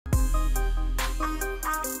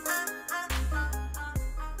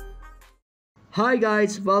Hi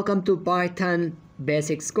guys, welcome to Python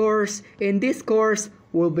Basics course. In this course,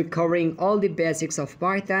 we'll be covering all the basics of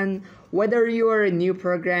Python, whether you are a new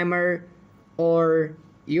programmer or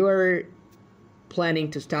you are planning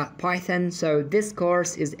to start Python. So this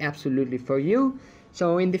course is absolutely for you.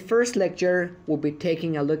 So in the first lecture, we'll be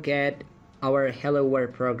taking a look at our Hello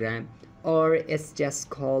World program, or it's just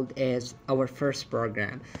called as our first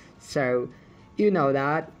program. So you know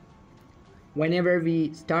that whenever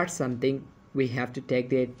we start something, we have to take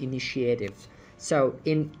the initiative. So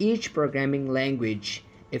in each programming language,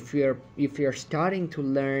 if you're starting to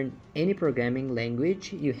learn any programming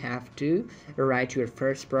language, you have to write your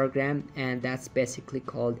first program, and that's basically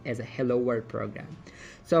called as a Hello World program.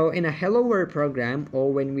 So in a Hello World program,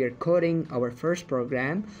 or when we are coding our first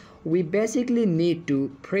program, we basically need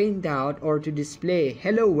to print out or to display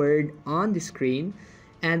Hello World on the screen,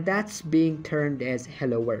 and that's being termed as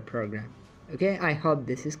Hello World program. Okay, I hope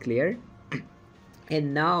this is clear.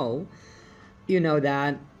 And now you know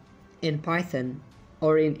that in Python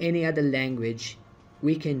or in any other language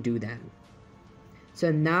we can do that. So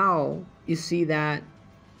now you see that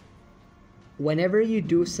whenever you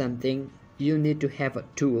do something, you need to have a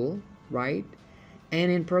tool, right? And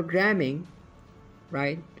in programming,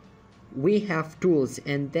 right, we have tools,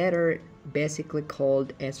 and that are basically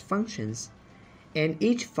called as functions, and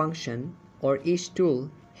each function or each tool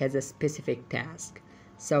has a specific task.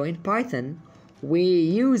 So in Python, we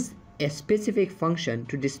use a specific function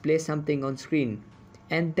to display something on screen,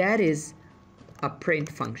 and that is a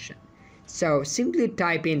print function. So simply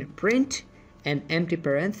type in print and empty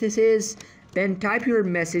parentheses, then type your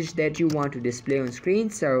message that you want to display on screen.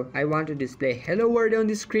 So I want to display Hello World on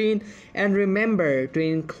the screen, and remember to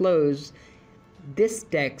enclose this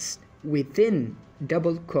text within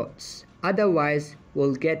double quotes, otherwise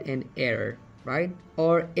we'll get an error, right?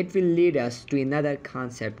 Or it will lead us to another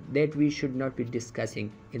concept that we should not be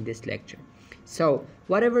discussing in this lecture. So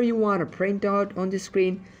whatever you want to print out on the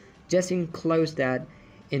screen, just enclose that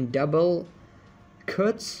in double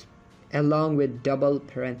quotes along with double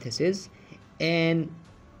parentheses, and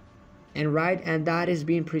that is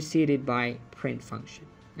being preceded by print function.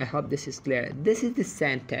 I hope this is clear. This is the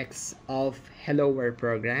syntax of Hello World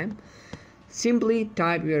program. Simply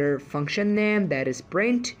type your function name, that is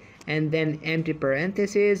print, and then empty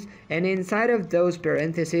parentheses, and inside of those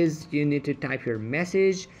parentheses you need to type your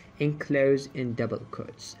message enclosed in double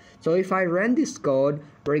quotes. So if I run this code,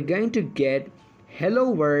 we're going to get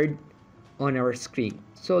Hello World on our screen.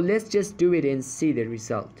 So let's just do it and see the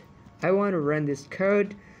result. I want to run this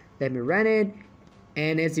code. Let me run it,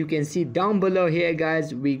 and as you can see down below here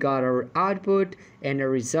guys, we got our output and a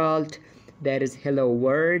result that is Hello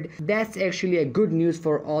World. That's actually a good news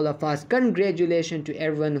for all of us. Congratulations to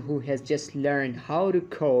everyone who has just learned how to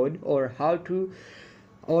code or how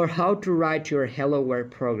to write your Hello World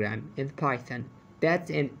program in Python. That's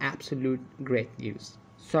an absolute great news.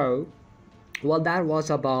 So well, that was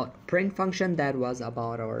about print function, that was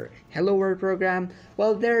about our Hello World program.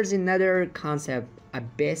 Well, there's another concept, a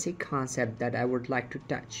basic concept that I would like to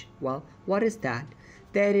touch. Well, what is that?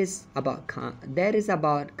 That is about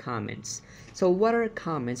comments. So what are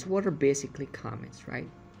comments? What are basically comments, right?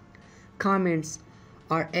 Comments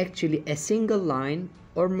are actually a single line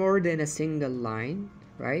or more than a single line,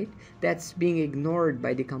 right, that's being ignored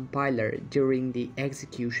by the compiler during the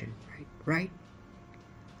execution, right?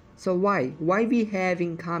 So why we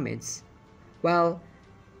having comments? Well,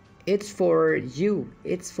 it's for you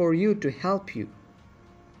to help you,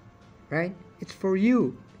 right? It's for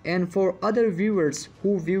you and for other viewers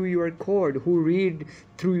who view your code, who read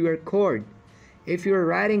through your code. If you're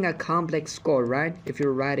writing a complex code, right, if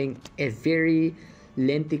you're writing a very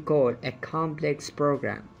lengthy code, a complex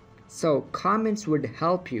program, so comments would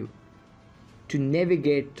help you to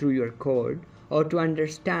navigate through your code or to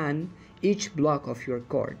understand each block of your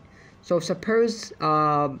code. So suppose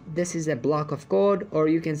this is a block of code, or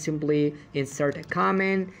you can simply insert a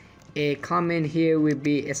comment. A comment here will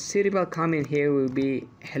be a suitable comment here will be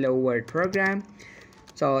Hello World program.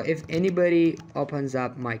 So if anybody opens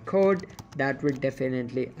up my code, that will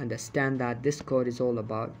definitely understand that this code is all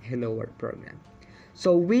about Hello World program.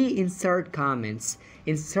 So we insert comments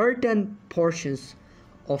in certain portions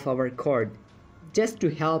of our code just to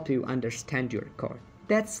help you understand your code.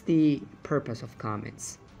 That's the purpose of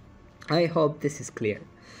comments. I hope this is clear.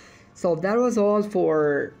 So that was all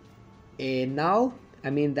for now.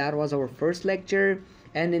 That was our first lecture,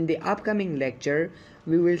 and in the upcoming lecture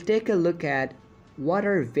we will take a look at what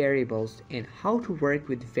are variables and how to work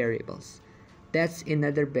with variables. That's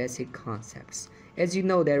another basic concepts. As you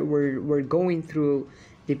know that we're going through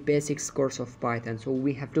the basics course of Python, so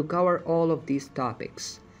we have to cover all of these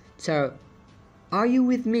topics. So Are you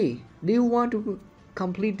with me? Do you want to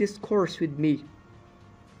complete this course with me?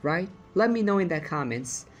 Right? Let me know in the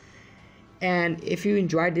comments. And if you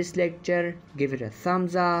enjoyed this lecture, give it a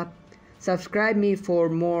thumbs up. Subscribe me for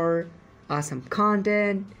more awesome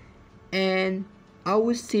content. And I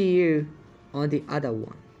will see you on the other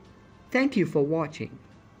one. Thank you for watching.